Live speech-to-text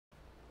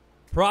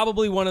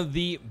Probably one of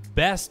the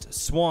best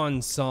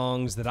Swan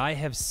songs that I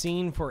have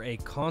seen for a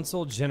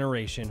console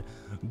generation.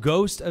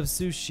 Ghost of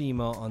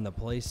Tsushima on the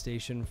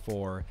PlayStation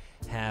 4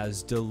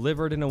 has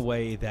delivered in a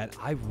way that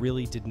I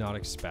really did not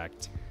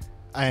expect.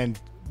 And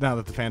now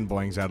that the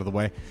fanboying's out of the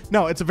way,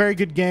 no, it's a very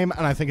good game,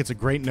 and I think it's a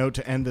great note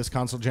to end this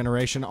console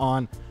generation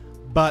on.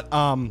 But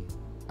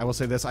I will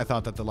say this, I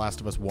thought that The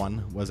Last of Us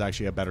 1 was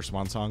actually a better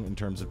Swan song in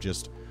terms of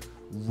just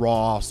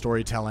raw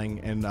storytelling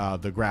and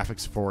the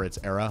graphics for its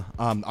era.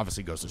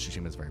 Obviously, Ghost of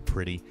Tsushima is very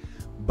pretty.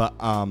 But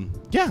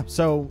yeah,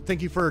 so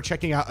thank you for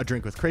checking out A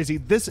Drink with Crazy.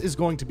 This is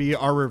going to be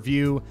our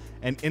review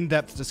and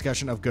in-depth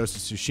discussion of Ghost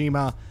of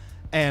Tsushima.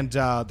 And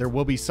there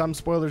will be some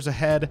spoilers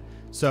ahead.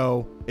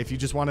 So if you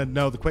just want to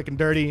know the quick and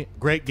dirty,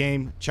 great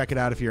game. Check it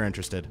out if you're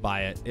interested.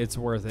 Buy it. It's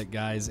worth it,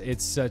 guys.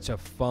 It's such a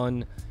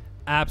fun,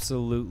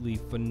 absolutely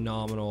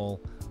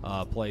phenomenal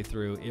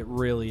playthrough. It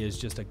really is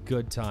just a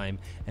good time.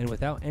 And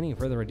without any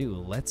further ado,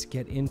 let's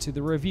get into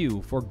the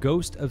review for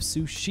Ghost of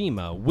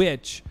Tsushima,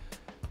 which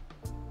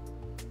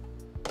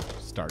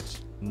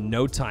starts.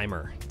 No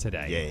timer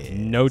today. Yes.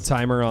 No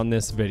timer on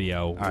this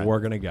video. All right. We're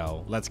going to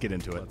go. Let's get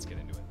into it. Let's get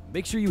into it.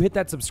 Make sure you hit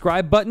that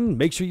subscribe button,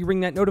 make sure you ring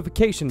that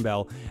notification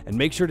bell, and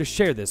make sure to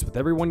share this with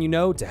everyone you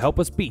know to help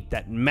us beat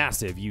that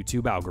massive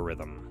YouTube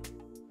algorithm.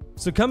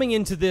 So coming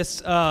into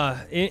this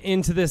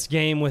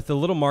game with the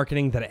little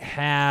marketing that it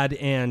had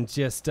and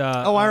just...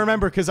 oh, I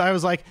remember, because I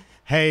was like,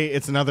 hey,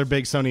 it's another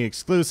big Sony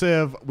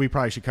exclusive. We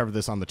probably should cover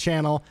this on the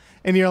channel.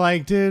 And you're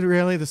like, dude,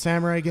 really? The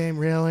samurai game?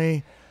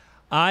 Really?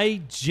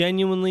 I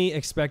genuinely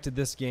expected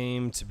this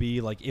game to be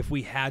like, if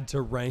we had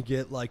to rank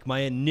it, like my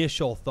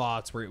initial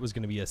thoughts were it was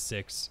going to be a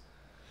 6.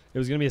 It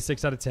was going to be a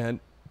 6 out of 10.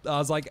 I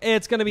was like,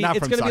 it's going to be,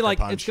 it's going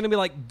to be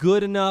like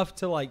good enough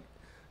to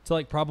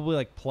probably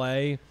like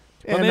play,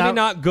 but and maybe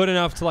not good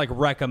enough to like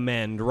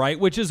recommend, right?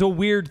 Which is a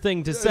weird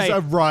thing to say,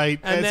 right?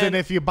 And and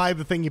if you buy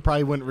the thing, you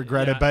probably wouldn't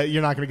regret Yeah. it, but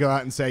you're not going to go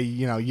out and say,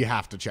 you know, you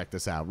have to check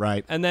this out,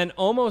 right? And then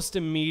almost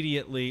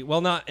immediately,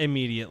 well, not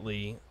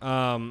immediately.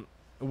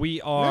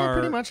 We are... Yeah,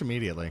 pretty much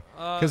immediately.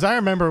 Because I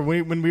remember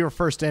when we were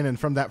first in, and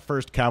from that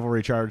first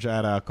cavalry charge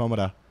at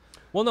Komoda.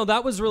 Well, no,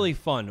 that was really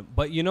fun.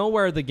 But you know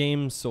where the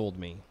game sold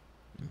me?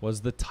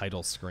 Was the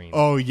title screen.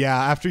 Oh, yeah.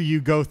 After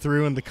you go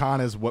through and the Khan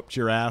has whooped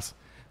your ass,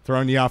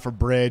 thrown you off a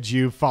bridge,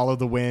 you follow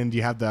the wind,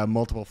 you have the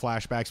multiple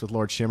flashbacks with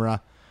Lord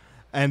Shimura.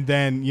 And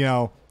then, you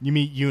know, you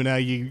meet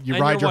Yuna, you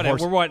ride your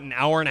horse. We're, what, an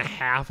hour and a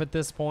half at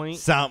this point?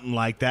 Something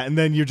like that. And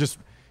then you're just...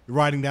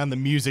 riding down, the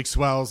music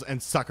swells,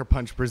 and Sucker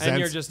Punch presents and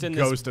you're just in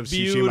Ghost this of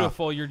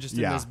beautiful, Tsushima. You're just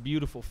in this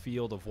beautiful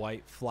field of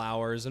white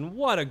flowers, and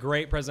what a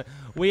great present.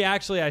 We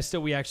actually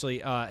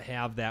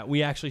have that.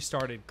 We actually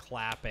started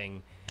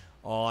clapping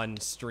on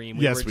stream.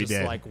 We yes, were we just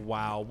did. Like,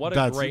 wow, what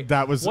a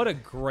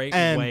great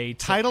way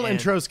to title end.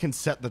 intros can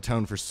set the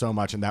tone for so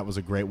much, and that was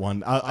a great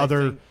one.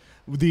 Other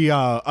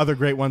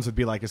great ones would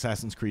be like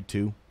Assassin's Creed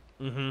 2.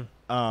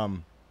 Mm-hmm.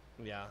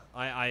 Yeah,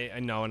 I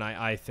know, and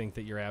I think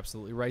that you're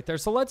absolutely right there.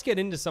 So let's get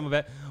into some of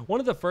it. One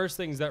of the first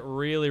things that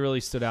really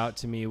stood out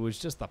to me was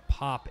just the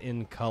pop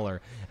in color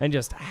and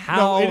just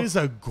how... No, it is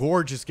a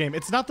gorgeous game.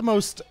 It's not the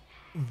most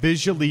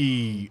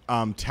visually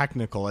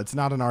technical. It's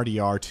not an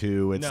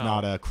RDR2. It's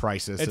not a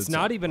Crysis. It's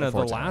not even a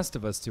The Last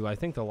of Us 2. I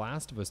think The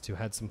Last of Us 2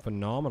 had some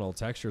phenomenal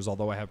textures,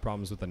 although I have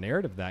problems with the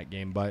narrative of that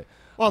game. But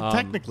well,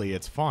 technically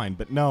it's fine,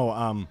 but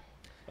no...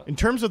 in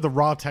terms of the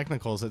raw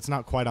technicals, it's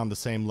not quite on the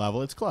same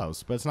level. It's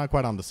close, but it's not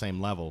quite on the same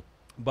level.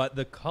 But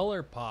the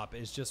color pop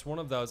is just one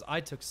of those.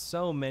 I took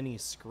so many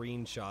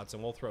screenshots,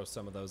 and we'll throw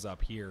some of those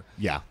up here.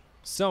 Yeah.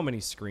 So many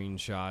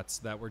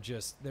screenshots that were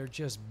they're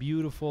just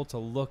beautiful to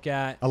look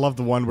at. I love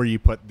the one where you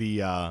put the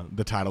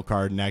title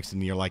card next,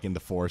 and you're like in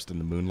the forest in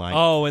the moonlight.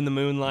 Oh, in the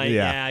moonlight.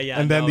 Yeah.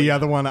 And then the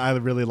other one I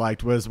really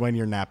liked was when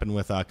you're napping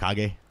with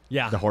Kage.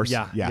 Yeah. The horse.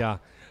 Yeah.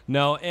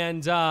 No,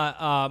 and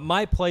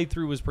my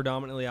playthrough was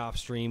predominantly off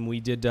stream. We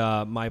did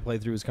my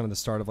playthrough was kind of the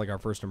start of like our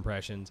first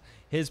impressions.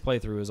 His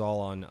playthrough is all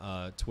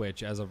on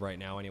Twitch as of right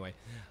now. Anyway,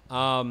 we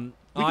can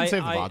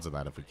save the VODs of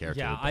that if we care.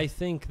 Yeah, to, I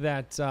think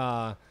that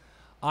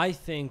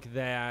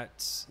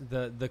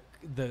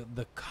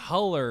the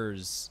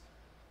colors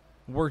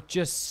were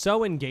just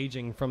so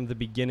engaging from the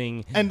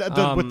beginning, and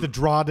with the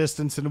draw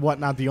distance and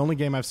whatnot. The only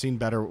game I've seen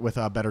better with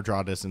better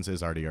draw distance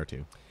is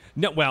RDR2.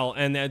 No, well,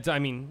 and I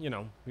mean,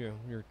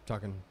 you're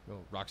talking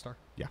Rockstar.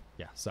 Yeah.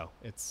 So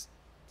it's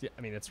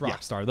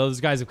Rockstar. Yeah. Those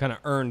guys have kind of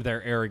earned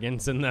their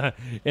arrogance in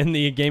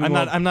the gaming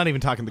world. I'm not even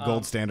talking the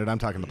gold standard. I'm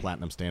talking the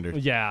platinum standard.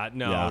 Yeah.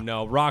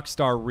 No.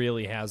 Rockstar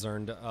really has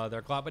earned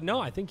their clout. But no,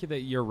 I think that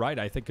you're right.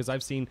 I think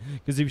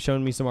because you've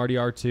shown me some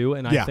RDR2,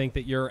 and I think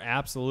that you're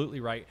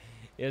absolutely right.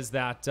 Is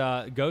that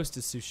Ghost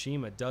of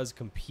Tsushima does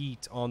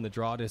compete on the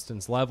draw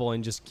distance level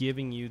and just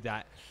giving you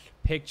that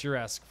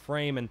picturesque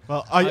frame. And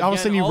well, all of a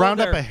sudden you round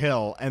up a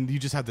hill and you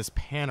just have this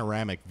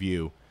panoramic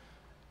view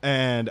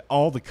and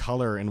all the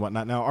color and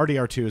whatnot. Now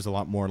RDR2 is a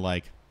lot more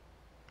like,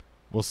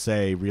 we'll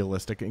say,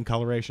 realistic in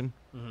coloration,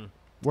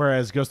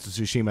 whereas Ghost of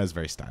Tsushima is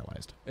very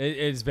stylized. It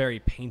is very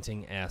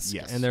painting-esque.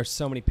 Yes. And there's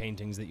so many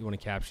paintings that you want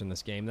to capture in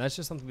this game. That's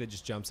just something that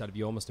just jumps out of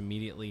you almost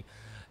immediately.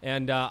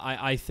 And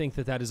I think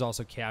that is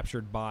also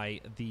captured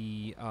by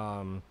the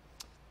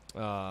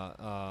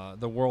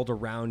world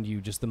around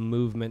you, just the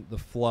movement, the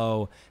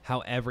flow, how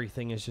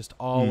everything is just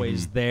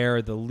always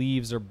there. The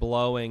leaves are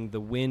blowing, the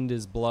wind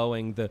is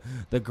blowing,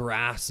 the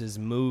grass is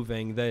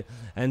moving,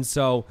 and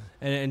so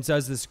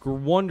does this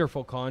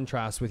wonderful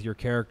contrast with your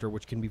character,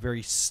 which can be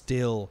very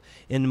still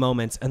in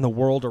moments, and the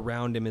world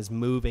around him is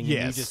moving.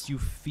 Yes. And you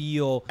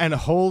feel. And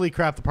holy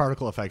crap, the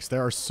particle effects!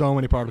 There are so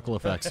many particle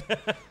effects.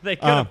 They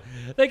could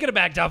have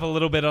backed off a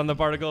little bit on the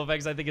particle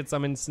effects, I think, in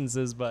some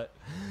instances, but.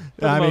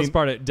 For the most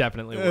part, it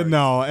definitely works.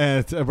 No,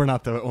 and we're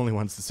not the only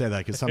ones to say that,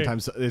 because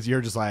sometimes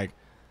you're just like,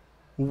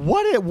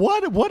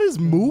 what is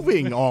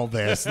moving all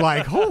this?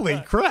 Like,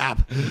 holy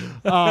crap!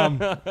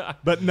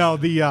 But no,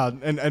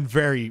 and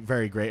very,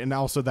 very great, and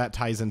also that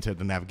ties into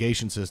the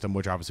navigation system,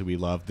 which obviously we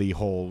love. The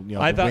whole,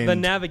 I thought the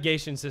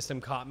navigation system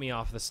caught me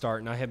off the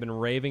start, and I have been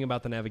raving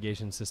about the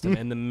navigation system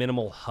and the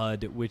minimal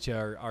HUD, which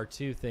are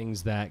two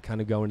things that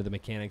kind of go into the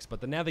mechanics.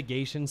 But the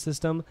navigation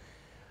system.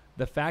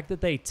 The fact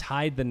that they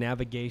tied the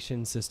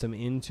navigation system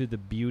into the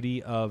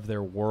beauty of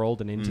their world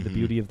and into the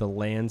beauty of the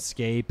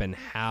landscape and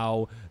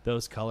how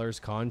those colors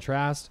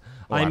contrast.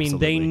 I mean,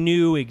 they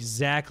knew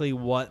exactly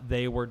what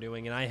they were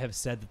doing, and I have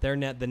said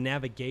that the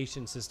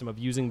navigation system of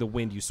using the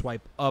wind, you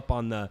swipe up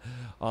on the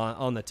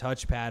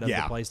touchpad of the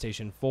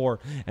PlayStation 4,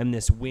 and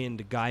this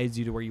wind guides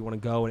you to where you want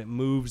to go, and it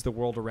moves the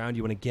world around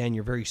you. And again,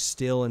 you're very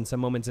still in some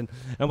moments. And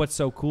what's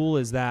so cool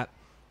is that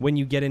when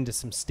you get into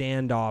some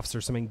standoffs or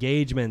some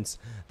engagements,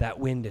 that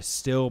wind is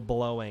still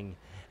blowing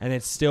and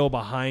it's still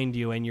behind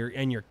you, and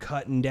you're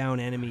cutting down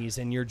enemies,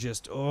 and you're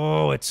just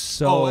it's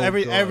so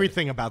good.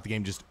 Everything about the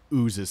game just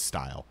oozes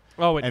style.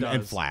 Oh, it does.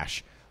 And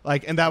flash.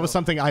 Like, and that was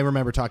something I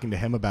remember talking to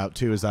him about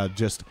too. Is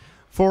just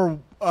for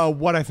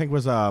what I think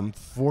was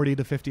 40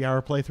 to 50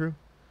 hour playthrough.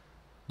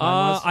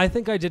 I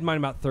think I did mine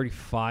about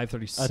 35,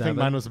 37. I think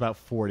mine was about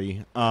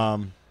 40. Yeah,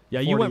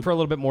 40. You went for a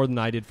little bit more than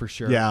I did for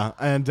sure. Yeah,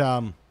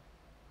 and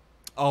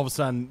all of a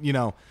sudden,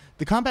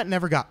 the combat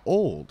never got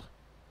old.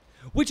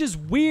 Which is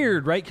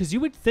weird, right? Because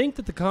you would think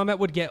that the combat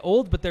would get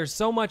old, but there's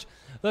so much.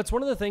 That's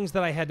one of the things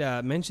that I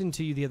had mentioned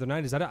to you the other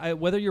night, is that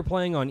whether you're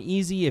playing on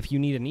easy, if you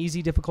need an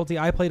easy difficulty,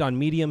 I played on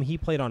medium, he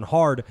played on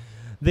hard.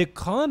 The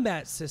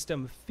combat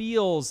system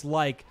feels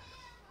like...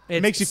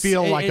 It makes you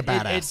feel like a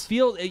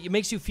badass. It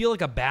makes you feel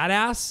like a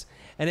badass,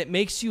 and it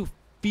makes you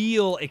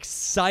feel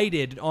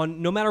excited on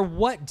no matter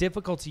what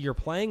difficulty you're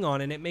playing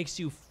on, and it makes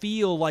you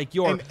feel like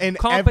you're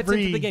competent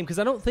to the game, because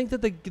I don't think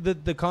that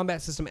the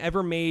combat system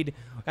ever made,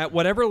 at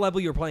whatever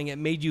level you're playing, it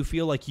made you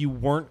feel like you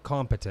weren't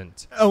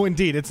competent. Oh,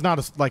 indeed. It's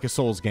not like a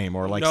Souls game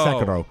or like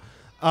Sekiro.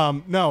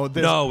 No.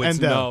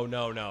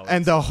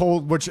 And the whole,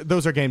 which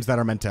those are games that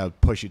are meant to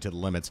push you to the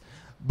limits.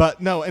 But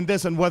no, and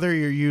whether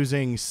you're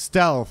using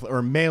stealth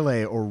or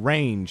melee or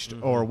ranged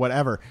or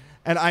whatever.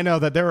 And I know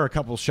that there were a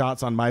couple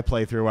shots on my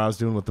playthrough I was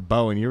doing with the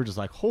bow, and you were just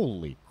like,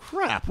 holy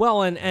crap.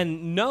 Well, and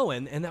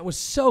that was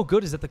so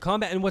good, is that the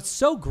combat, and what's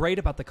so great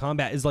about the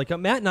combat is, like,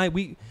 Matt and I,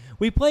 we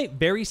play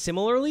very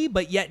similarly,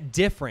 but yet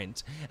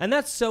different. And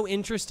that's so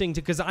interesting,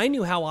 because I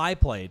knew how I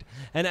played.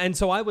 And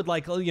so I would,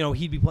 like,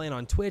 he'd be playing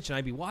on Twitch, and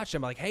I'd be watching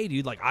him, like, hey,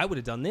 dude, like, I would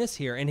have done this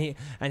here. And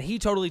he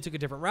totally took a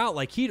different route.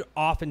 Like, he'd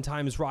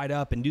oftentimes ride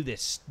up and do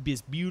this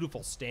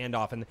beautiful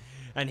standoff,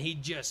 and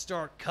he'd just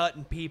start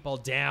cutting people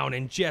down,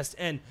 and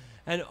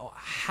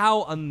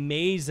how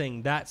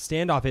amazing that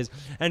standoff is.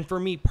 And for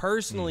me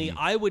personally,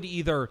 I would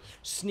either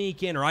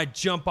sneak in or I'd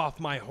jump off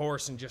my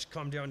horse and just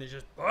come down and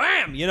just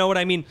bam, you know what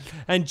I mean?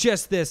 And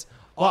just this.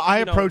 Well, I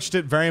approached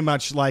it very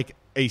much like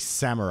a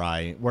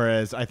samurai,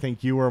 whereas I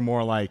think you were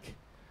more like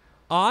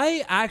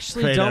I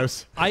actually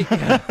Kratos.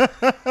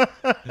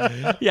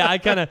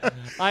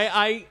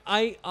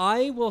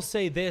 I will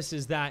say this,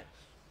 is that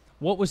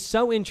what was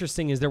so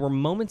interesting is there were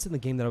moments in the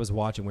game that I was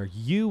watching where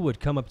you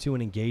would come up to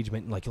an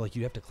engagement and like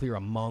you'd have to clear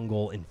a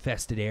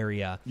Mongol-infested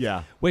area.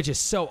 Yeah. Which is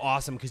so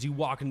awesome, because you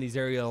walk into these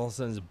areas, all of a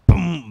sudden it's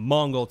boom,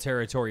 Mongol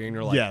territory, and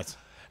you're like... Yes.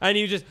 And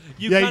you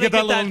kind of get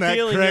that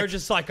feeling. You're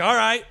just like, all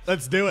right.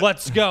 Let's do it.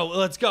 Let's go.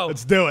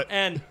 Let's do it.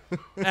 And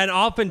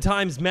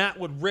oftentimes Matt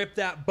would rip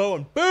that bow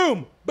and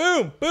boom,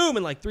 boom, boom,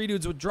 and like 3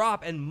 dudes would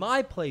drop. And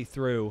my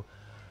playthrough...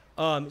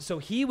 so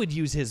he would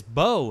use his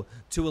bow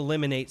to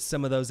eliminate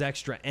some of those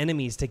extra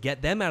enemies to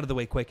get them out of the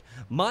way quick.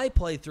 My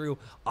playthrough,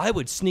 I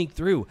would sneak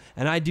through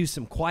and I'd do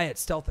some quiet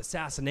stealth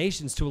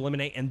assassinations to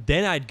eliminate, and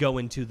then I'd go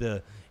into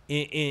the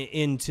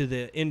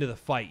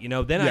fight.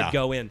 Then I'd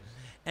go in,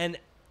 and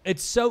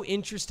it's so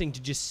interesting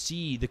to just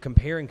see the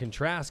compare and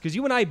contrast, because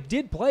you and I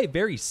did play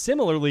very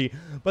similarly,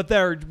 but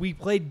we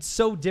played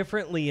so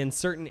differently in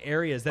certain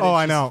areas that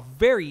I know.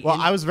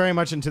 I was very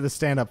much into the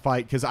stand-up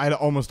fight, because I'd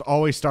almost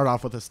always start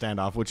off with a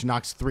standoff, which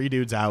knocks 3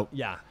 dudes out.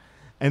 Yeah.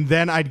 And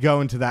then I'd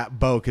go into that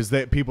bow, because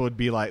people would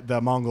be like,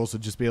 the Mongols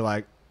would just be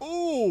like,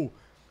 ooh.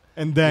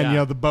 And then,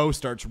 the bow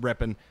starts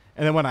ripping.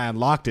 And then when I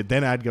unlocked it,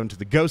 then I'd go into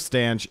the ghost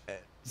stance,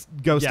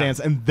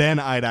 and then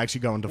I'd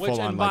actually go into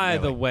full on. And by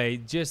the way,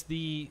 just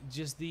the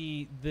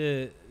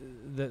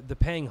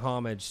paying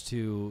homage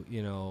to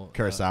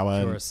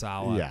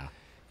Kurosawa. Yeah,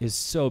 is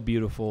so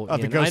beautiful.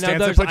 The ghost dance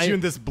that puts you in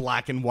this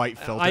black and white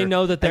filter. I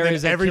know that there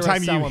is every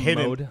time you hit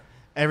mode.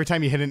 Every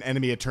time you hit an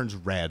enemy, it turns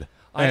red.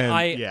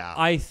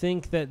 I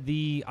think that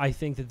the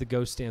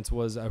ghost dance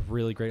was a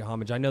really great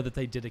homage. I know that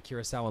they did a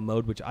Kurosawa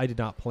mode, which I did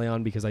not play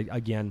on because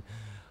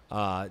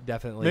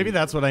definitely. Maybe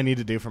that's what I need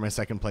to do for my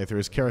second playthrough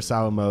is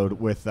Kurosawa mode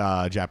with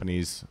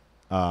Japanese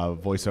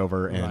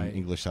voiceover and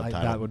English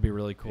subtitle. That would be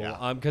really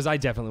cool. Because I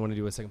definitely want to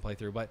do a second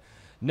playthrough, but.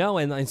 No,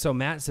 and so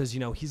Matt says,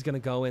 he's going to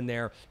go in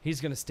there,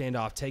 he's going to stand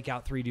off, take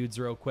out 3 dudes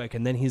real quick,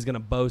 and then he's going to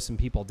bow some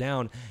people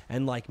down.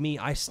 And like me,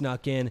 I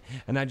snuck in,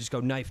 and I just go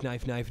knife,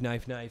 knife, knife,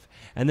 knife, knife.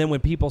 And then when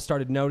people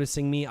started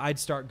noticing me, I'd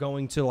start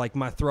going to like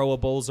my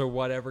throwables or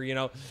whatever,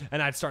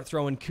 and I'd start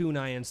throwing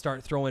kunai and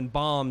start throwing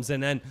bombs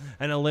and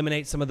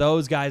eliminate some of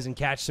those guys and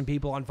catch some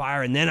people on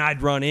fire. And then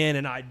I'd run in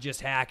and I'd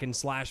just hack and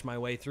slash my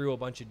way through a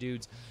bunch of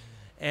dudes.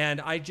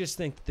 And I just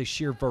think the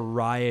sheer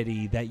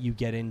variety that you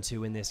get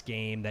into in this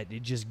game, that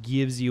it just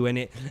gives you in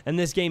it. And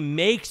this game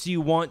makes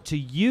you want to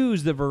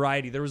use the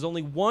variety. There was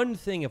only one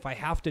thing, if I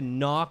have to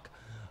knock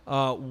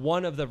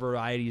one of the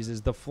varieties,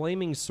 is the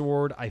flaming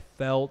sword. I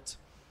felt...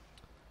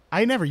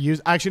 I never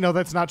used... Actually, no,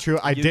 that's not true.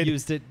 You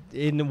used it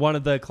in one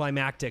of the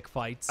climactic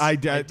fights. I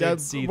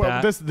did see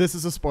that. This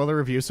is a spoiler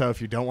review, so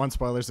if you don't want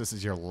spoilers, this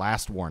is your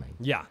last warning.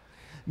 Yeah.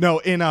 No,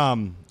 in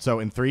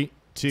 3...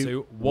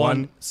 2,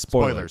 1,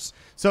 spoilers.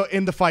 So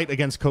in the fight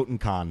against Koten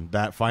Khan,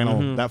 that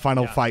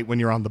final fight when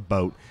you're on the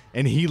boat,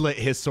 and he lit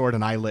his sword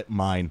and I lit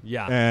mine.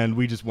 Yeah. And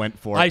we just went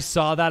for it. I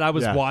saw that. I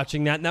was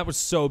watching that, and that was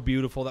so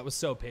beautiful. That was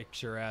so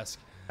picturesque.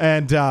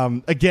 And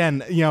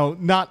again,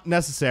 not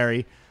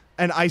necessary.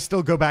 And I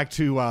still go back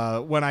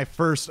to when I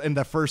first, in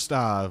the first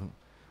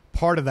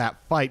part of that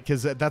fight,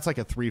 because that's like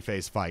a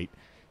 3-phase fight.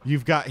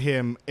 You've got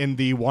him in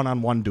the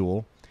one-on-one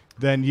duel.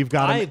 Then you've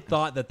got him. I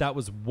thought that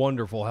was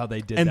wonderful how they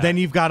did that. And then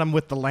you've got him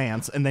with the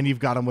lance, and then you've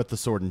got him with the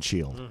sword and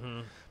shield. Mm-hmm.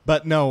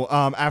 But no,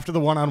 after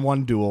the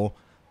one-on-one duel,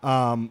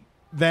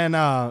 then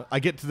I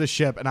get to the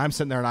ship, and I'm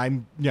sitting there, and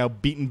I'm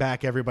beating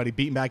back everybody.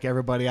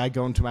 I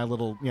go into my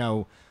little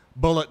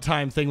bullet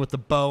time thing with the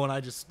bow, and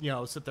I just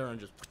sit there and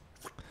just.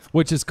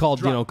 Which is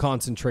called,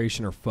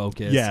 concentration or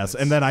focus. Yes,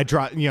 and then I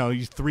drop,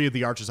 3 of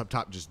the archers up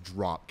top just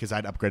drop because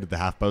I'd upgraded the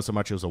half bow so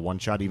much it was a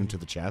one-shot even to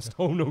the chest.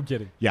 Oh, no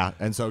kidding. Yeah,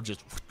 and so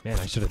just... Man,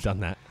 I should have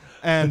done that.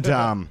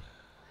 And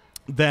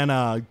then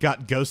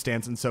got ghost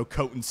stance, and so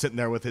Koten's sitting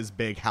there with his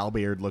big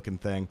halberd-looking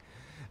thing.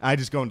 I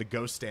just go into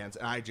ghost stance,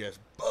 and I just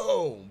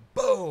boom,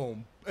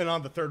 boom. And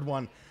on the third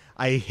one,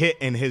 I hit,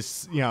 and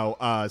his,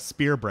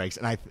 spear breaks.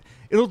 And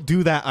it'll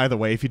do that either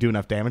way if you do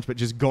enough damage, but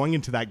just going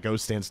into that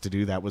ghost stance to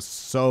do that was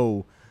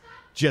so...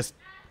 just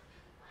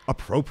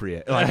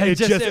appropriate. Like,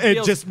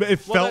 it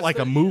felt like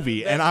a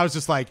movie, and I was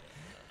just like,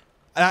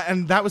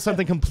 and that was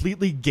something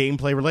completely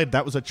gameplay related.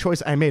 That was a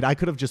choice I made. I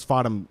could have just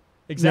fought him,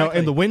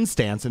 in the wind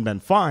stance and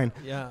been fine.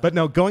 Yeah. But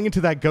no, going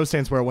into that ghost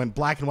stance where it went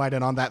black and white,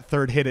 and on that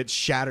third hit it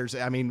shatters.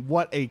 I mean,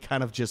 what a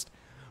kind of just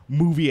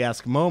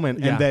movie-esque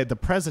moment, and the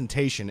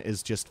presentation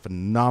is just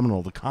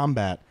phenomenal. The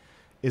combat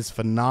is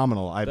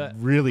phenomenal. I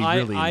really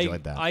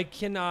enjoyed that.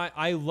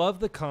 I love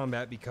the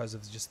combat because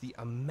of just the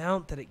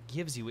amount that it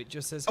gives you. It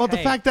just says, the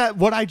fact that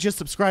what I just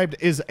subscribed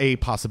is a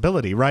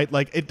possibility, right?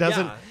 Like it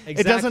doesn't,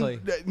 exactly.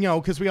 It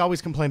doesn't, because we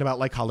always complain about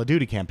like Call of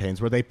Duty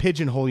campaigns where they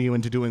pigeonhole you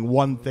into doing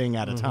one thing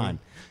at a time.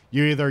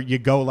 You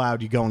go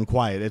loud, you go in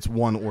quiet. It's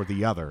one or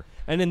the other.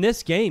 And in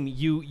this game,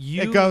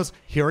 it goes,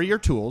 here are your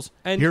tools,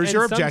 here's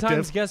your objective.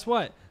 Sometimes, guess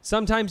what?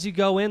 Sometimes you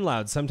go in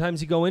loud,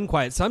 sometimes you go in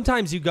quiet,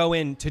 sometimes you go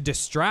in to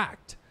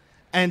distract.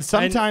 And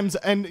sometimes,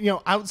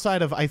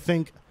 outside of, I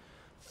think,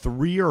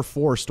 3 or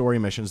 4 story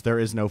missions, there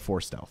is no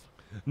force stealth.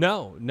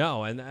 No,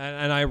 and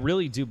I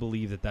really do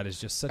believe that is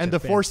just such. And a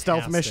the force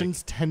stealth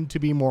missions tend to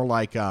be more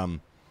like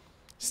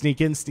sneak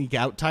in, sneak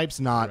out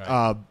types,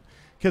 not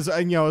because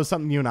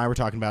something you and I were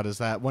talking about is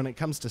that when it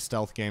comes to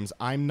stealth games,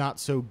 I'm not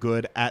so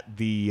good at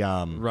the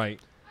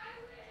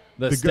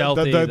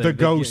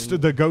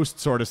the ghost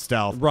sort of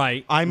stealth.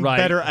 Right. I'm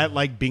better at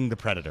like being the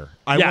predator.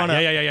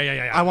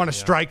 I want to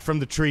strike from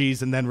the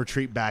trees and then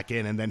retreat back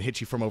in and then hit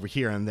you from over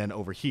here and then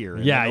over here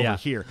and then over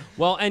here.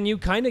 Well, and you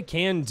kind of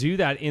can do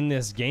that in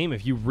this game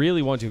if you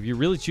really want to. If you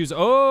really choose,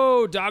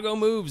 doggo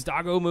moves.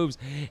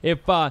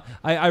 If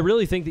I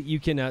really think that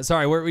you can.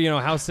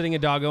 We're house sitting a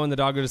doggo and the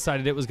doggo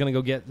decided it was going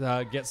to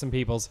go get some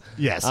peoples.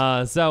 Yes.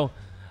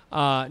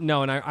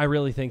 No, and I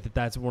really think that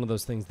that's one of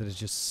those things that is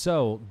just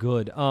so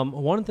good.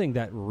 One thing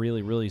that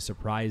really, really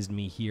surprised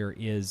me here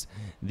is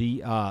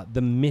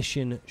the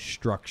mission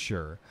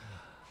structure.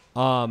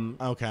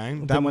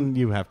 That one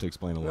you have to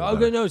explain a little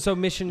bit. No, so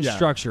mission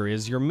structure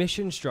is you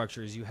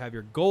have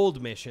your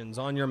gold missions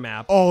on your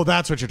map. Oh,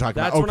 that's what you're talking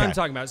about. That's what I'm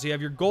talking about. So you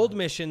have your gold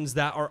missions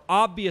that are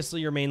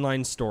obviously your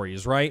mainline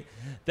stories, right?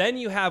 Then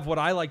you have what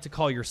I like to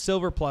call your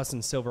silver plus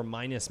and silver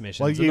minus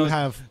missions. Well, you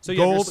have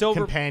gold,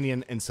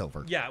 companion, and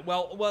silver. Yeah,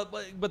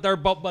 but they're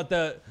both, but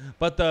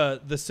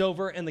the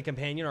silver and the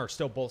companion are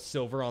still both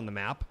silver on the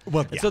map.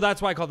 Well, so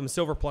that's why I call them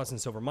silver plus and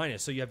silver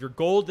minus. So you have your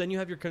gold, then you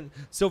have your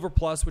silver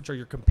plus, which are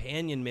your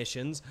companion missions.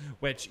 missions,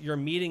 which you're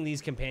meeting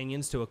these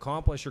companions to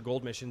accomplish your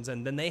gold missions,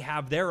 and then they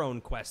have their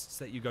own quests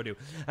that you go do.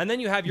 And then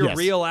you have your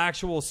real,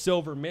 actual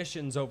silver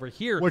missions over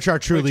here. Which are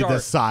truly the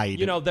side.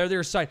 You know, they're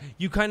their side.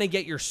 You kind of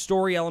get your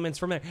story elements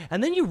from there.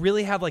 And then you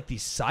really have, like,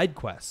 these side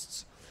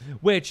quests,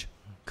 which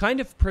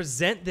kind of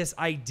present this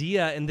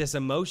idea and this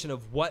emotion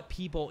of what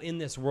people in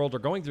this world are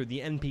going through, the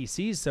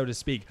NPCs, so to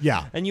speak.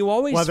 Yeah. And you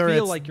always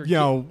feel like you're...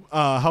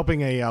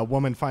 helping a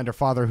woman find her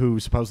father who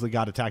supposedly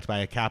got attacked by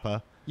a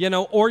kappa. You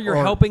know, or you're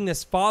helping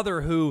this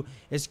father who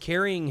is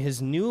carrying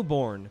his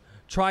newborn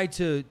try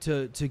to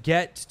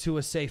get to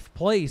a safe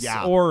place.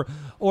 Yeah.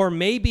 Or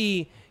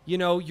maybe, you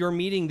know, you're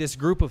meeting this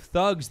group of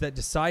thugs that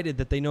decided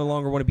that they no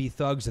longer want to be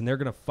thugs and they're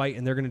going to fight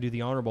and they're going to do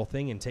the honorable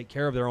thing and take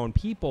care of their own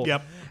people.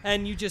 Yep.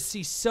 And you just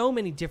see so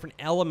many different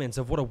elements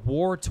of what a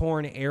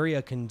war-torn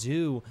area can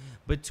do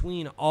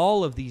between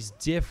all of these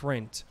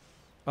different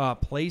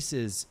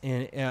places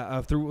and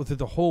through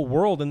the whole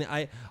world. And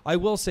I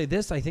will say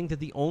this, I think that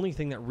the only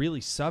thing that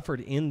really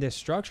suffered in this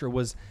structure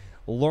was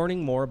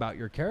learning more about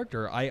your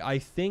character. I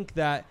think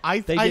that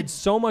they did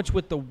so much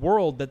with the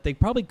world that they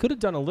probably could have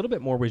done a little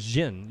bit more with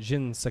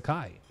Jin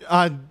Sakai.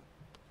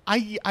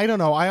 I don't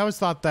know. I always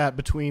thought that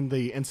between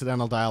the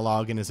incidental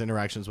dialogue and his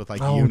interactions with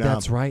Yuna.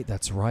 Oh,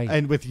 that's right.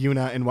 And with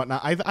Yuna and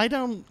whatnot, I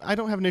don't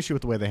have an issue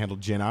with the way they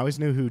handled Jin. I always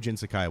knew who Jin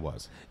Sakai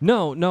was.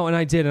 No, and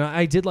I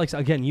did like,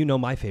 again, you know,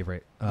 my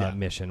favorite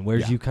mission, where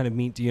you kind of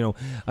meet, you know,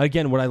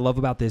 again, what I love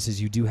about this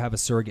is you do have a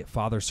surrogate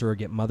father,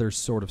 surrogate mother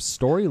sort of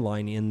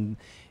storyline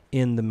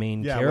in the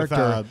main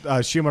character. With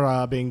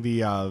Shimura being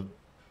the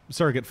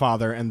surrogate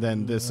father, and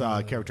then this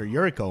character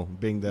Yuriko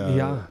being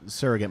the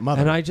surrogate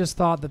mother. And I just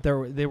thought that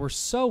they were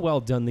so well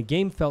done. The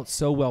game felt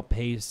so well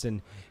paced,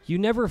 and you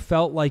never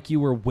felt like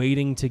you were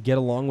waiting to get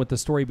along with the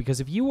story,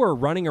 because if you were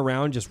running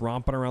around just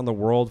romping around the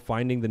world,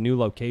 finding the new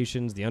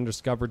locations, the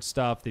undiscovered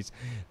stuff, these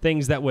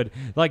things that would,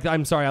 like,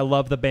 I'm sorry, I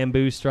love the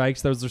bamboo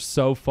strikes. Those are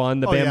so fun.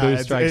 The bamboo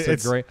strikes are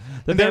great.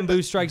 The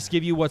bamboo strikes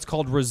give you what's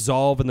called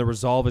resolve, and the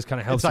resolve is kind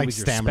of helps you with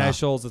your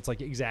specials. It's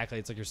like, exactly,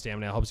 it's like your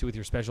stamina. It helps you with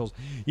your specials.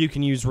 You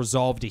can use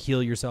resolve to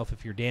heal yourself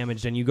if you're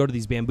damaged, and you go to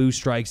these bamboo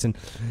strikes, and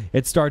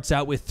it starts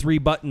out with 3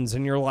 buttons,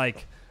 and you're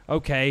like,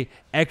 okay,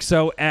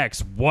 XOX,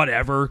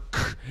 whatever.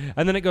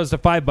 And then it goes to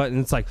 5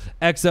 buttons. It's like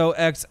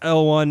XOX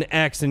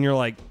L1X, and you're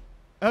like,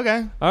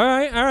 okay, all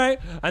right.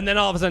 And then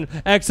all of a sudden,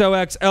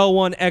 XOX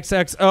L1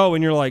 XXO,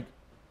 and you're like,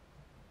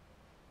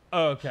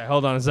 okay,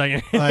 hold on a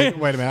second. Like,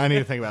 wait a minute, I need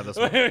to think about this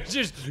one. You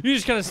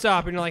just kind of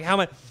stop, and you're like, how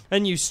much?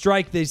 And you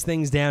strike these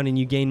things down, and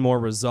you gain more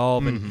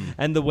resolve,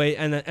 and the way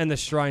and the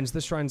shrines.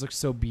 The shrines look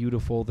so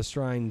beautiful. The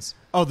shrines.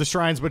 Oh, the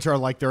shrines, which are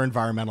like their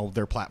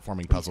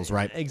platforming puzzles,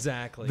 right?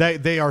 Exactly.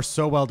 They are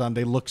so well done.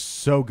 They look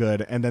so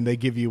good, and then they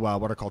give you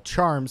what are called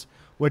charms,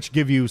 which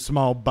give you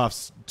small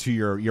buffs to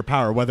your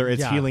power, whether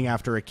it's healing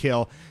after a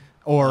kill.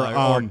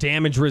 Or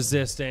damage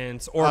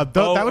resistance, or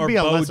that would be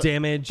a lesser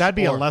damage. That'd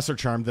be a lesser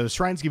charm. The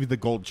shrines give you the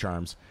gold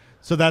charms,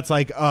 so that's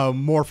like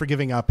more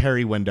forgiving a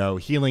parry window,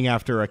 healing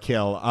after a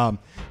kill,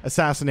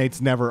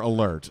 assassinates never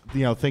alert.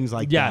 You know, things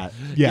like that.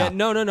 Yeah,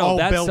 no. All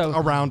that's built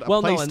around a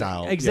play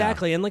style.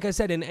 Exactly, and like I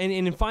said,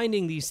 in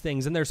finding these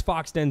things, and there's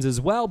fox dens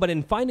as well. But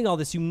in finding all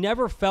this, you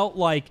never felt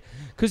like,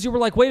 because you were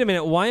like, wait a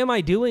minute, why am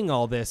I doing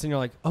all this? And you're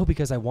like, oh,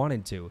 because I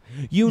wanted to.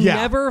 You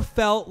never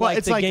felt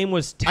like the game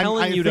was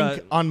telling you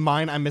to. On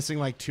mine, I'm missing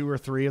like 2 or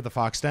 3 of the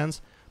fox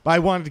dens, but I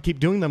wanted to keep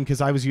doing them because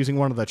I was using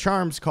one of the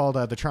charms called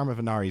the Charm of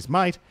Inari's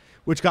Might,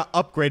 which got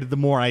upgraded the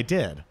more I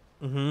did.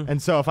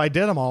 And so if I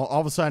did them all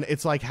of a sudden,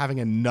 it's like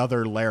having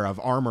another layer of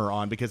armor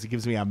on, because it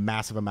gives me a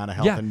massive amount of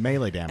health and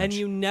melee damage. And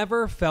you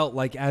never felt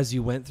like, as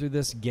you went through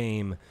this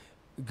game,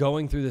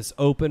 going through this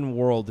open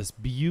world, this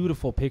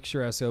beautiful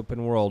picturesque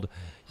open world,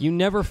 you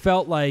never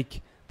felt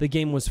like the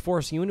game was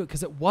forcing you into it,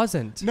 because it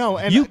wasn't. No,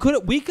 and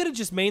we could have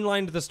just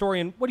mainlined the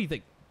story in, what do you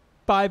think,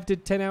 5 to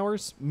 10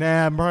 hours?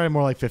 Nah, probably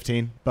more like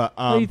 15. But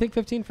what do you think,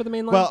 15 for the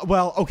main line?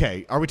 Well,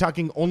 okay. Are we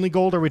talking only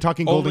gold, or are we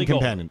talking golden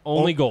companion?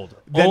 Only gold.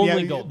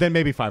 Then, gold. Then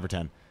maybe 5 or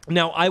 10.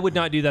 Now, I would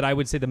not do that. I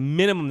would say the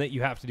minimum that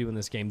you have to do in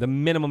this game,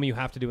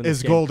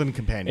 is golden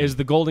companion. Is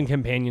the golden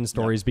companion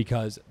stories,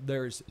 because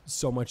there's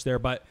so much there.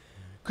 But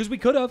because we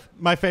could have.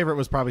 My favorite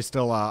was probably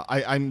still.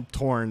 I'm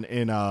torn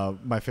in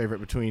my favorite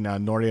between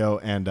Norio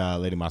and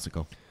Lady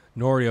Masako.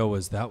 Norio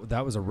was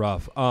that was a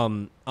rough.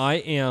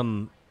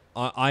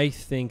 I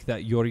think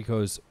that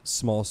Yoriko's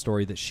small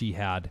story that she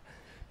had,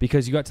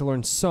 because you got to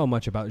learn so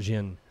much about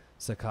Jin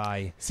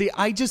Sakai. See,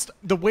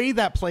 the way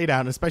that played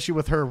out, especially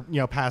with her,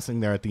 passing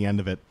there at the end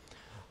of it,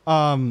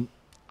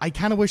 I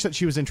kind of wish that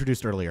she was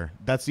introduced earlier.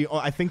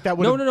 I think that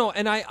would. No,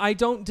 and I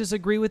don't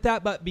disagree with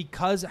that, but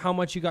because how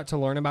much you got to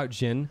learn about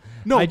Jin.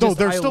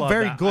 They're still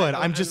very good.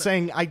 I'm just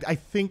saying, I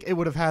think it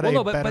would have had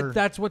better.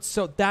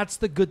 But that's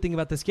the good thing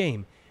about this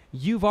game.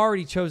 You've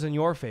already chosen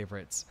your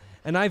favorites.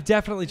 And I've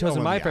definitely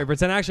chosen my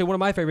favorites. And actually, one of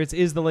my favorites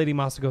is the Lady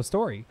Masako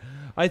story.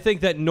 I think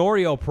that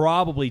Norio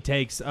probably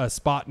takes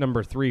spot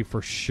number 3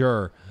 for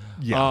sure.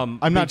 Yeah,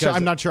 I'm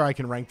not sure I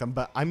can rank them,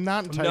 but I'm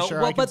not entirely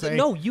sure I can say.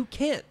 No, you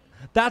can't.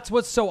 That's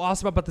what's so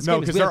awesome about this game. No,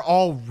 because they're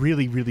all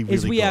really, really,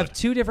 really we good. have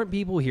two different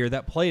people here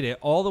that played it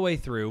all the way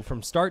through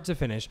from start to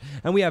finish,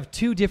 and we have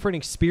two different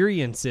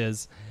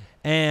experiences.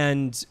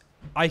 And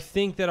I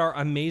think that our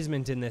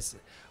amazement in this,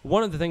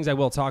 one of the things I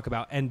will talk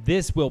about, and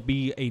this will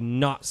be a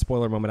not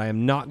spoiler moment, I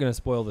am not going to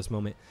spoil this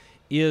moment,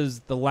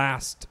 is the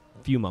last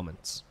few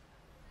moments.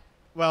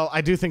 Well,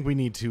 I do think we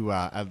need to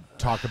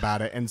talk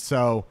about it, and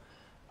so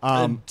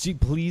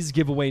please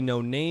give away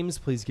no names.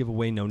 Please give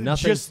away no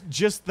nothing.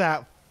 Just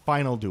that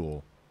final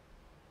duel.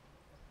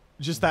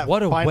 Just that.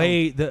 What a final,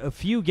 way! A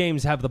few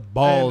games have the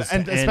balls,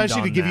 and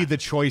especially to give that. You the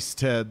choice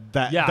to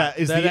that. Yeah, that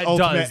is that the it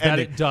ultimate does, ending. that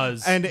it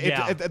does. And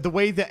yeah. the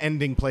way the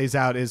ending plays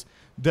out is: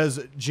 does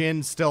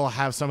Jin still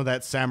have some of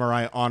that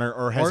samurai honor,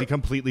 or has he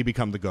completely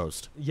become the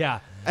ghost? Yeah.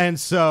 And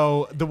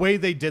so the way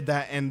they did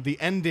that, and the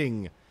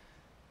ending.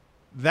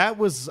 That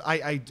was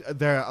I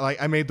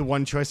made the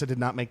one choice. I did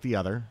not make the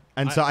other,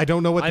 and so I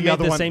don't know what the other one.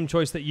 I made the same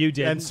choice that you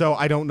did, and so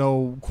I don't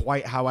know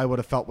quite how I would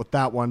have felt with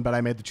that one. But I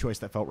made the choice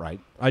that felt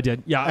right. I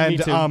did, yeah, and, me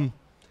too.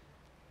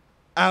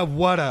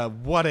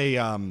 What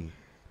a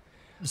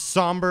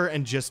somber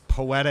and just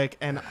poetic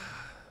and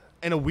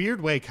in a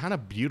weird way kind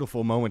of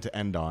beautiful moment to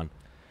end on.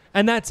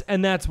 And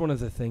that's one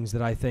of the things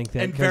that I think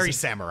that and very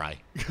samurai.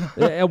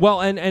 Well,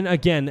 and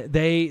again,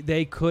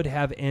 they could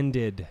have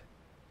ended.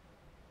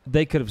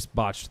 They could have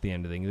botched the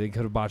ending. They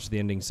could have botched the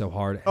ending so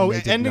hard.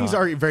 Endings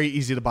are very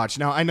easy to botch.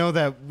 Now, I know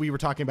that we were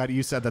talking about it.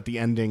 You said that the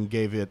ending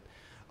gave it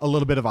a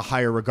little bit of a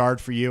higher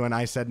regard for you, and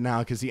I said no,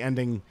 because the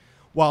ending,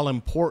 while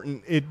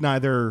important, it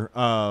neither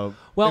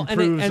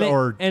improves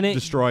or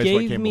destroys what came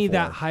before. It gave me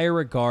that higher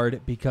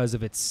regard because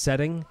of its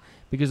setting,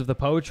 because of the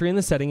poetry and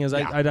the setting, as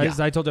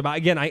I told you about.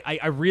 Again,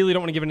 I really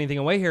don't want to give anything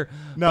away here.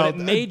 No, but it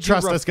made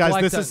trust you us,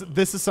 guys.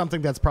 This is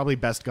something that's probably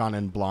best gone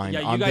in blind.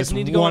 Yeah, on you guys this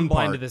need to go in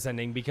blind part. to this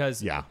ending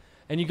because yeah.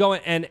 And you go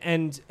and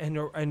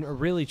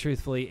really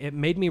truthfully, it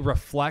made me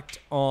reflect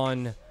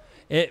on.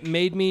 It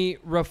made me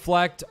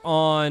reflect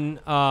on.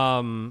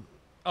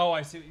 Oh,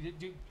 I see.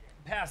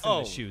 Pass him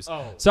the shoes.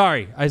 Oh.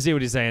 Sorry, I see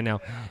what he's saying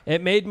now.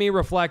 It made me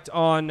reflect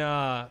on.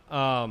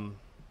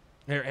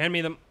 Here, hand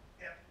me them.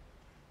 Yeah.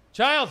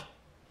 Child.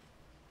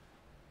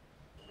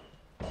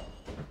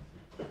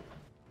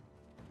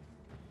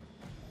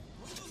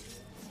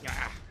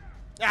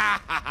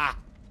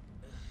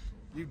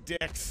 You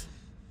dicks.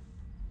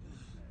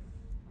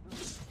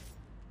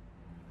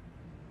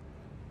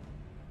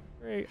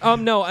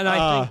 No, and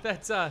I think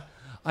that's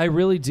I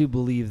really do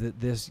believe that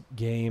this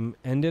game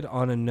ended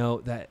on a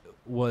note that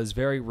was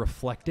very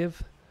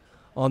reflective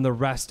on the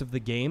rest of the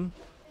game.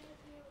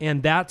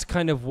 And that's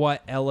kind of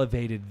what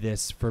elevated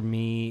this for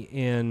me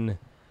in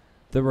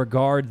the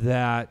regard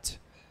that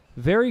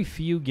very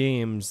few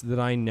games that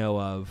I know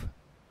of,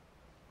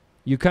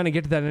 you kind of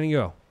get to that and you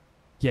go,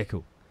 yeah,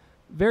 cool.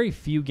 Very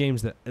few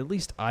games that at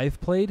least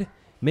I've played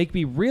make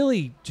me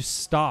really just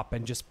stop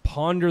and just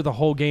ponder the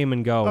whole game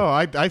and go. Oh,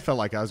 I felt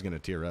like I was going to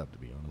tear up, to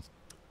be honest.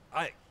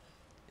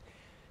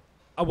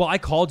 I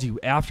called you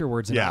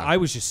afterwards, and I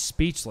was just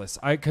speechless.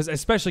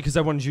 Especially because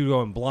I wanted you to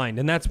go in blind,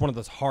 and that's one of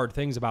those hard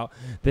things about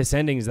this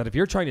ending is that if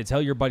you're trying to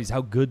tell your buddies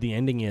how good the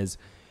ending is,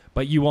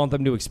 but you want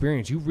them to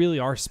experience, you really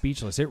are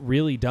speechless. It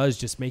really does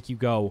just make you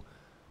go,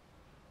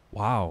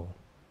 "Wow."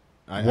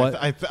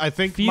 I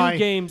think few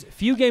games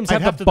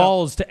have the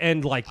balls to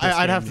end like this.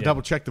 I'd have to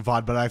double check the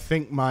VOD, but I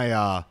think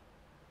my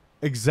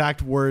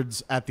exact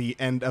words at the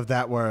end of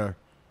that were,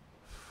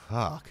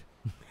 "Fuck."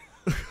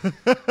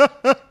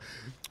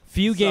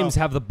 Few games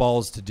have the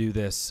balls to do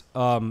this.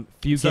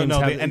 Few games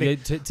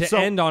have to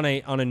end on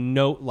a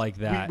note like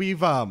that.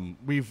 We've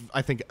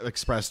I think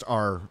expressed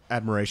our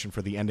admiration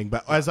for the ending,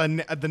 but as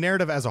the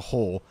narrative as a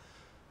whole,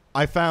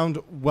 I found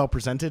well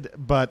presented,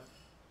 but.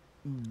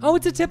 Oh,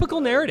 it's a typical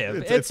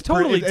narrative. It's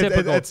totally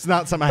typical. It's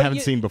not something I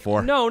haven't seen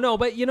before. No,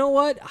 but you know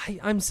what?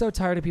 I'm so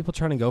tired of people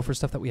trying to go for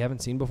stuff that we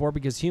haven't seen before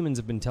because humans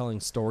have been telling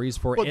stories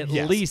for at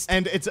least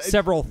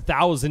several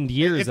thousand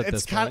years at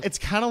this point. It's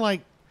kind of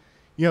like,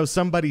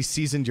 somebody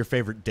seasoned your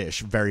favorite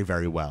dish very,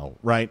 very well,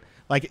 right?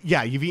 Like,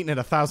 yeah, you've eaten it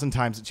 1,000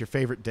 times. It's your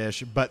favorite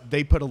dish, but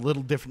they put a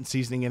little different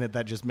seasoning in it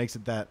that just makes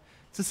it that.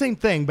 It's the same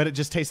thing, but it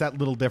just tastes that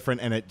little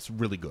different, and it's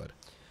really good.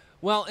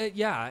 Well,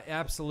 yeah,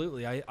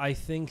 absolutely. I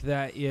think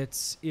that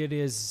it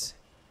is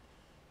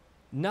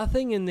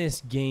nothing in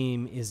this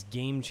game is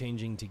game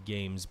changing to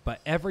games, but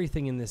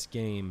everything in this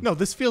game. No,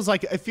 this feels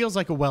like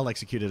a well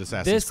executed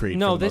Assassin's Creed.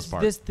 No, for the most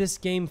part. this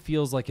game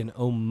feels like an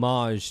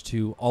homage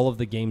to all of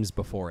the games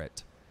before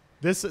it.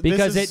 It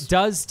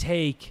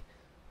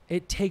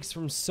takes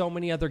from so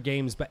many other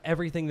games, but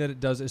everything that it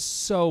does is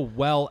so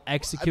well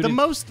executed. The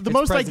most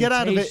I get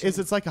out of it is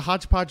it's like a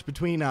hodgepodge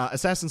between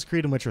Assassin's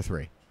Creed and Witcher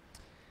 3.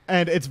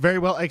 And it's very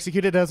well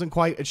executed. It doesn't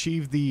quite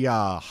achieve the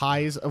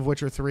highs of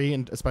Witcher 3,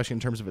 and especially in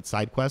terms of its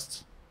side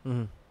quests.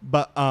 Mm-hmm.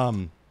 But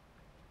a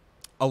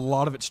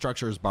lot of its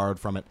structure is borrowed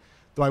from it.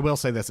 Though I will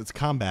say this, its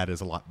combat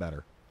is a lot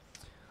better.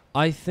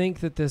 I think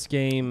that this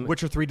game...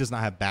 Witcher 3 does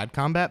not have bad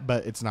combat,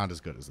 but it's not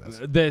as good as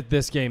this.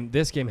 This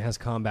game has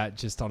combat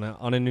just on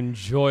an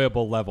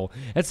enjoyable level.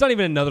 It's not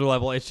even another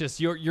level. It's just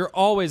you're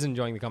always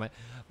enjoying the combat.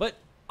 But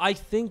I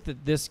think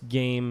that this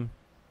game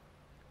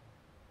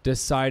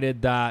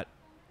decided that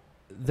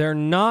they're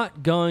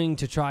not going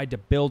to try to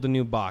build a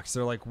new box.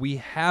 They're like, we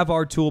have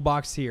our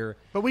toolbox here,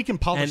 but we can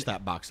polish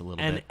that box a little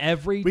bit. And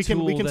every we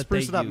tool can that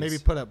spruce they it up. use, Maybe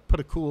put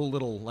a cool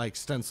little like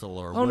stencil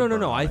or. Oh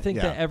no! I think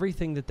yeah. that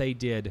everything that they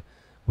did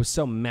was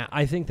so.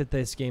 I think that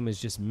this game is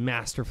just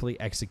masterfully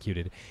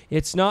executed.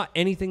 It's not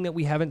anything that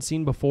we haven't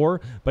seen before,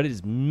 but it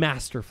is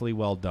masterfully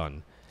well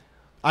done.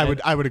 I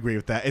would agree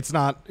with that. It's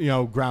not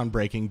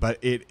groundbreaking, but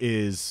it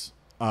is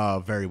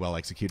very well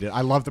executed. I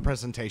love the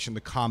presentation,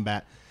 the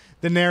combat,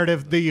 the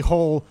narrative, the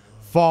whole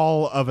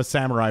fall of a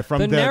samurai from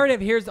the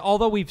narrative.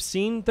 Although we've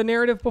seen the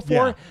narrative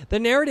before, the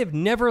narrative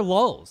never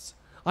lulls.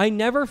 I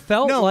never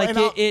felt like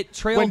it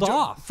trailed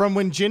off. From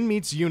when Jin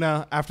meets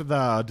Yuna after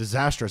the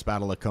disastrous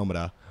battle at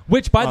Komata.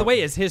 Which, by the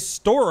way, is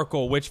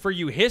historical, which for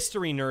you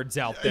history nerds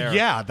out there.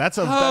 Yeah, that's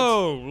a...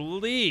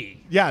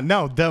 Holy. Yeah,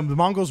 no, the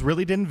Mongols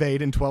really did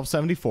invade in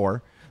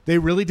 1274. They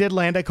really did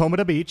land at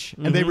Komata Beach,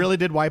 and they really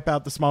did wipe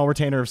out the small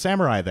retainer of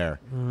samurai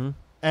there. Mm-hmm.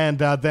 And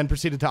then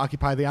proceeded to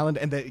occupy the island.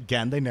 And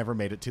again, they never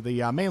made it to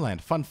the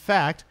mainland. Fun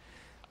fact,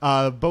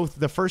 both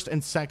the first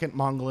and second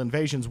Mongol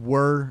invasions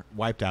were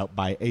wiped out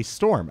by a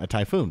storm, a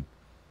typhoon.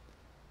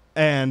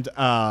 And...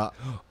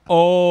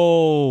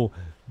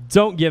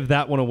 don't give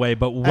that one away,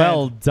 but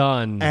well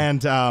done.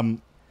 And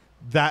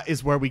that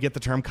is where we get the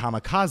term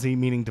kamikaze,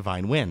 meaning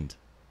divine wind.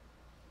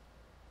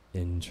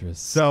 Interesting.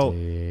 So,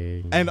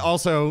 and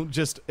also,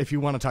 just if you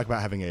want to talk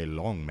about having a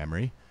long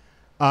memory,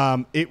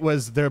 it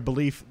was their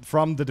belief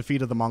from the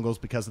defeat of the Mongols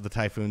because of the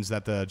typhoons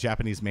that the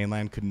Japanese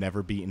mainland could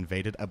never be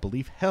invaded, a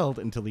belief held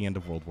until the end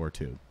of World War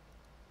II.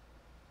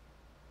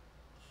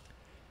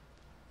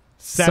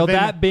 So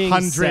that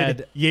being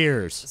said,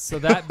 years. So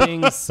that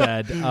being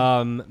said,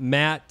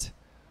 Matt,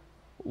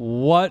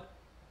 what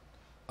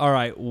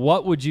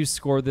would you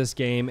score this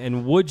game,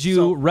 and would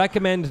you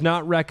recommend,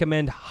 not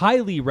recommend,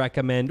 highly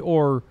recommend,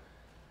 or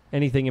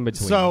anything in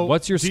between? So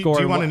what's your score?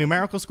 Do you want a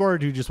numerical score, or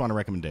do you just want a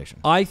recommendation?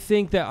 I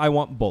think that I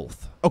want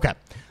both. Okay.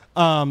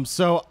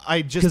 So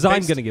I just... Because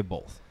I'm going to give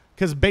both.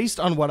 Because based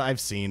on what I've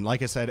seen,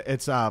 like I said,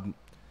 it's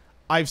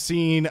I've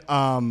seen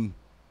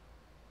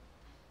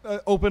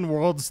open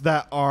worlds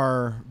that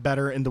are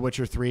better in The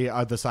Witcher 3.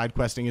 The side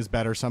questing is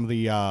better. Some of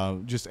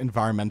the just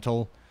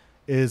environmental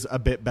is a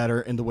bit better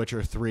in The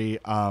Witcher 3.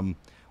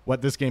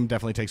 What this game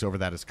definitely takes over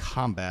that is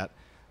combat.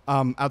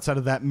 Outside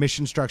of that,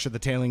 mission structure, the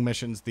tailing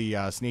missions,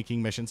 the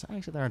sneaking missions.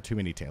 Actually, there aren't too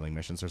many tailing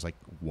missions. There's like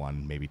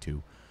one, maybe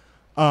two.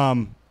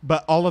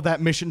 But all of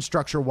that mission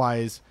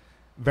structure-wise,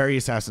 very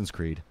Assassin's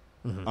Creed.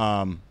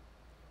 Mm-hmm.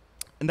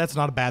 And that's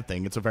not a bad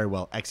thing. It's a very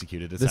well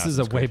executed Assassin's Creed. This is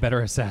a way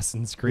better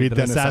Assassin's Creed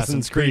than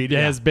Assassin's Creed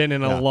has been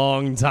in a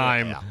long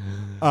time.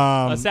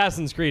 Yeah.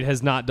 Assassin's Creed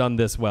has not done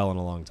this well in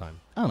a long time.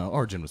 I don't know.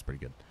 Origin was pretty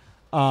good.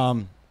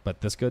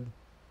 But this good?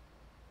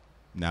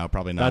 No,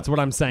 probably not. That's what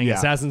I'm saying. Yeah.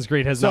 Assassin's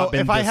Creed has not been.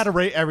 So if I had to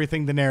rate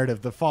everything, the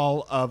narrative, the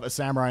fall of a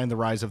samurai and the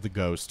rise of the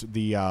ghost,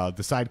 the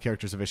side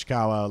characters of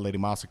Ishikawa, Lady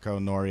Masako,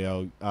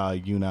 Norio,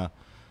 Yuna,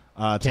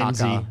 Kenji.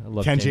 Taka, I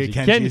love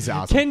Kenji's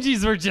awesome.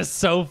 Kenji's were just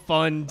so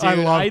fun, dude. I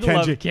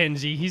love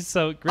Kenji. He's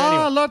so great.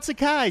 Oh, Lord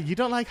Sakai, you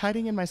don't like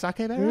hiding in my sake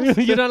barrels?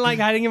 You don't like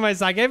hiding in my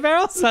sake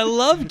barrels? I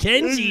love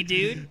Kenji,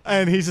 dude.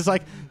 And he's just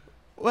like,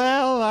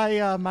 well,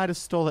 I might have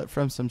stole it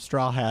from some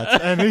straw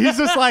hats. And he's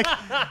just like,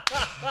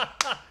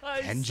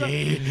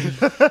 Kenji.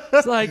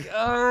 It's like,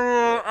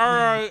 all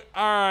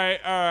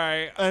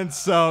right. And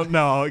so,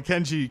 no,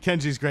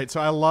 Kenji's great.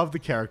 So I love the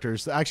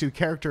characters. Actually, the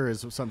character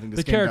is something this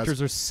game does. The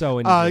characters are so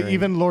endearing.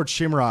 Even Lord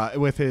Shimura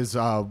with his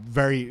Lord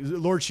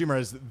Shimura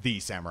is the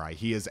samurai.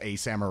 He is a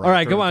samurai. All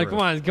right, come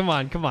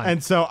on.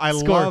 And so I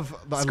love...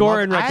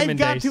 Score and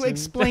recommendation. I've got to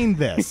explain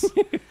this.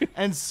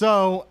 And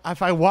so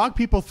if I walk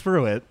people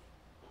through it,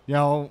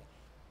 and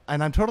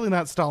I'm totally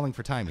not stalling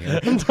for time here.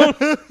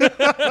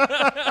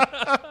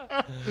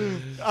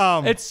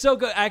 It's so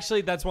good.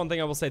 Actually, that's one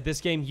thing I will say. This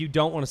game, you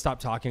don't want to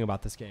stop talking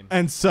about this game.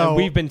 And so...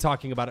 we've been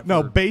talking about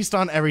it based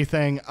on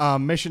everything,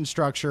 mission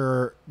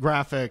structure,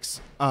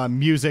 graphics,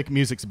 music.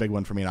 Music's a big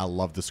one for me, and I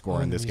love the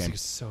score in this game. Music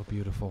is so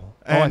beautiful.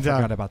 And, I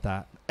forgot about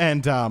that.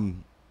 And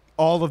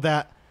all of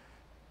that,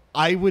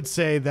 I would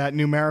say that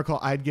numerical,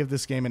 I'd give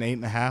this game an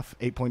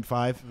 8.5,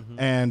 8.5,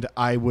 and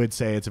I would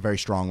say it's a very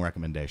strong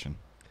recommendation.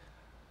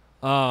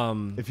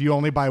 If you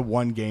only buy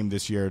one game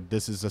this year,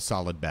 this is a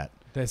solid bet.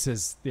 This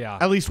is, yeah.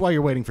 At least while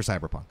you're waiting for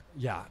Cyberpunk.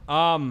 Yeah.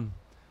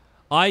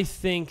 I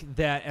think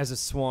that as a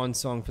swan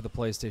song for the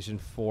PlayStation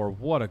 4,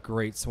 what a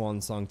great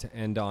swan song to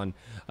end on.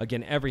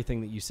 Again,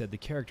 everything that you said, the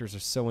characters are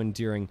so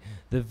endearing.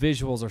 The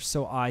visuals are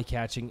so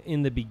eye-catching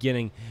in the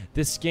beginning.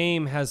 This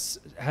game has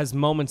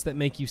moments that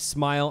make you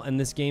smile, and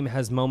this game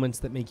has moments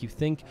that make you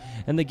think,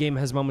 and the game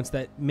has moments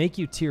that make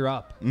you tear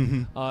up.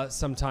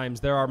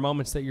 Sometimes there are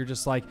moments that you're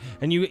just like,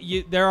 and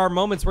there are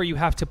moments where you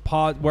have to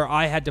pause, where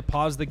I had to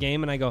pause the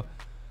game, and I go,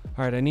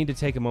 all right, I need to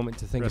take a moment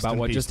to think about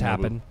what just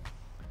happened.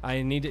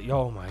 I need to.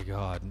 Oh my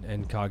God,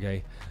 and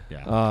Kage.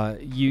 Yeah.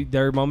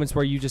 There are moments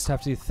where you just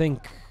have to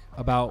think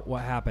about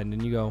what happened,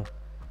 and you go,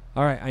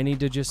 all right, I need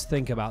to just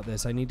think about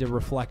this. I need to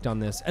reflect on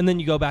this. And then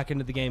you go back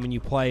into the game and you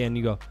play and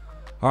you go,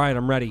 all right,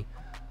 I'm ready.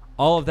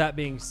 All of that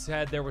being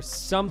said, there was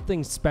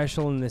something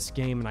special in this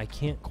game, and I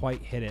can't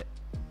quite hit it.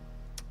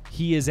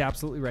 He is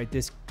absolutely right.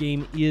 This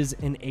game is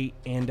an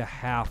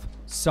 8.5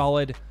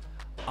 solid.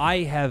 I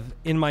have,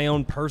 in my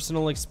own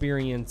personal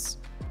experience,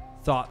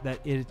 thought that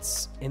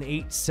it's an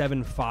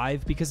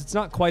 8.75 because it's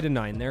not quite a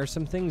 9. There are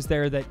some things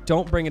there that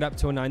don't bring it up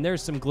to a 9.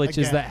 There's some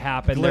glitches that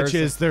happen.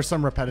 There's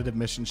some repetitive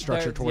mission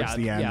structure towards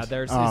the end. Yeah,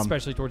 there's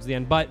especially towards the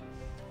end. But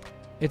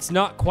it's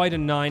not quite a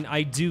 9.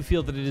 I do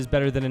feel that it is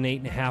better than an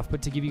 8.5.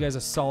 But to give you guys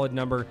a solid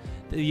number,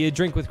 the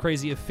Drink with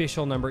Crazy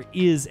official number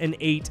is an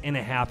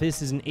 8.5.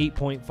 This is an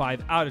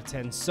 8.5 out of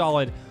 10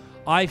 solid.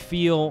 I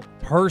feel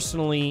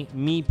personally,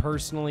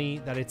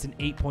 that it's an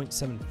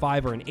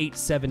 8.75 or an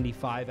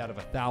 8.75 out of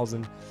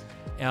 1,000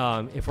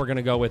 if we're going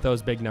to go with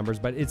those big numbers.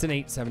 But it's an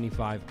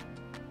 8.75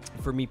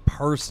 for me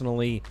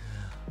personally.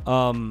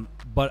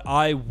 But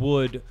I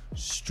would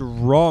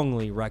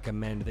strongly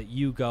recommend that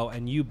you go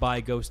and you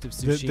buy Ghost of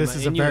Tsushima.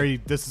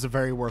 This is a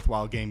very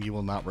worthwhile game. You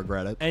will not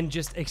regret it. And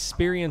just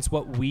experience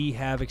what we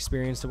have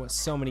experienced and what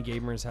so many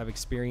gamers have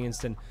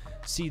experienced, and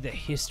see the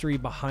history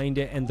behind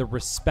it and the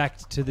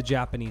respect to the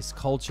Japanese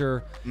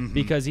culture,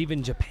 because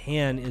even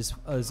Japan is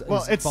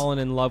fallen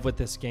in love with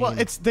this game. Well,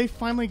 they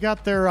finally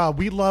got their.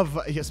 We love,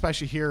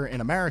 especially here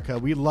in America,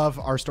 we love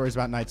our stories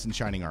about knights in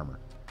shining armor.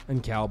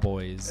 And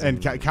cowboys.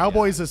 And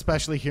cowboys,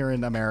 especially here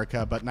in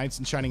America, but knights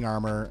in shining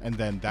armor, and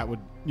then that would,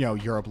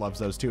 Europe loves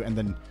those too. And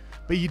then,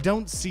 but you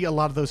don't see a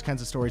lot of those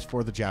kinds of stories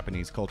for the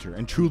Japanese culture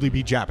and truly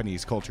be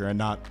Japanese culture and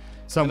not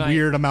some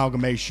weird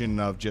amalgamation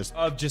of just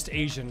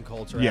Asian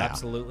culture. Yeah.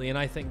 Absolutely. And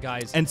I think,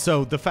 guys. And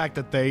so the fact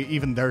that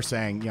they're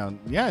saying,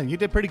 yeah, you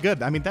did pretty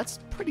good. I mean, that's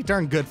pretty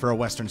darn good for a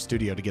Western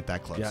studio to get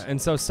that close. Yeah.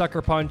 And so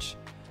Sucker Punch,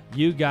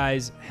 you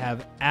guys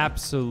have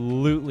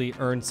absolutely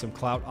earned some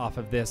clout off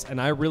of this, and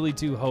I really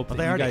do hope that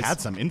they you already guys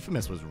had some.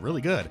 Infamous was really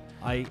good,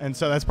 and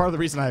so that's part of the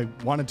reason I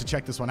wanted to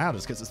check this one out,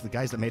 is because it's the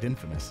guys that made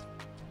Infamous.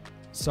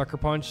 Sucker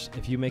Punch,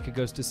 if you make a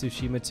Ghost of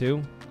Tsushima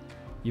 2,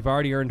 you've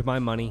already earned my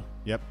money.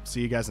 Yep.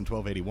 See you guys in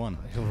 1281.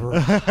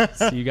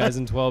 See you guys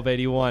in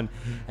 1281.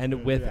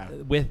 And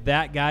with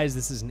that, guys,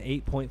 this is an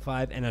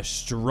 8.5 and a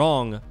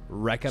strong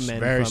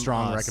recommend. Very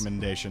strong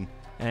recommendation.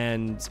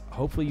 And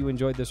hopefully you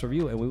enjoyed this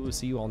review, and we will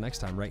see you all next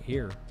time right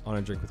here on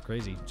A Drink with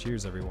Crazy.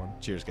 Cheers, everyone.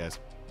 Cheers, guys.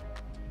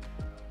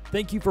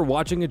 Thank you for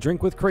watching A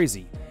Drink with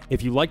Crazy.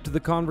 If you liked the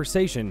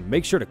conversation,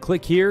 make sure to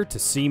click here to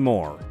see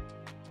more.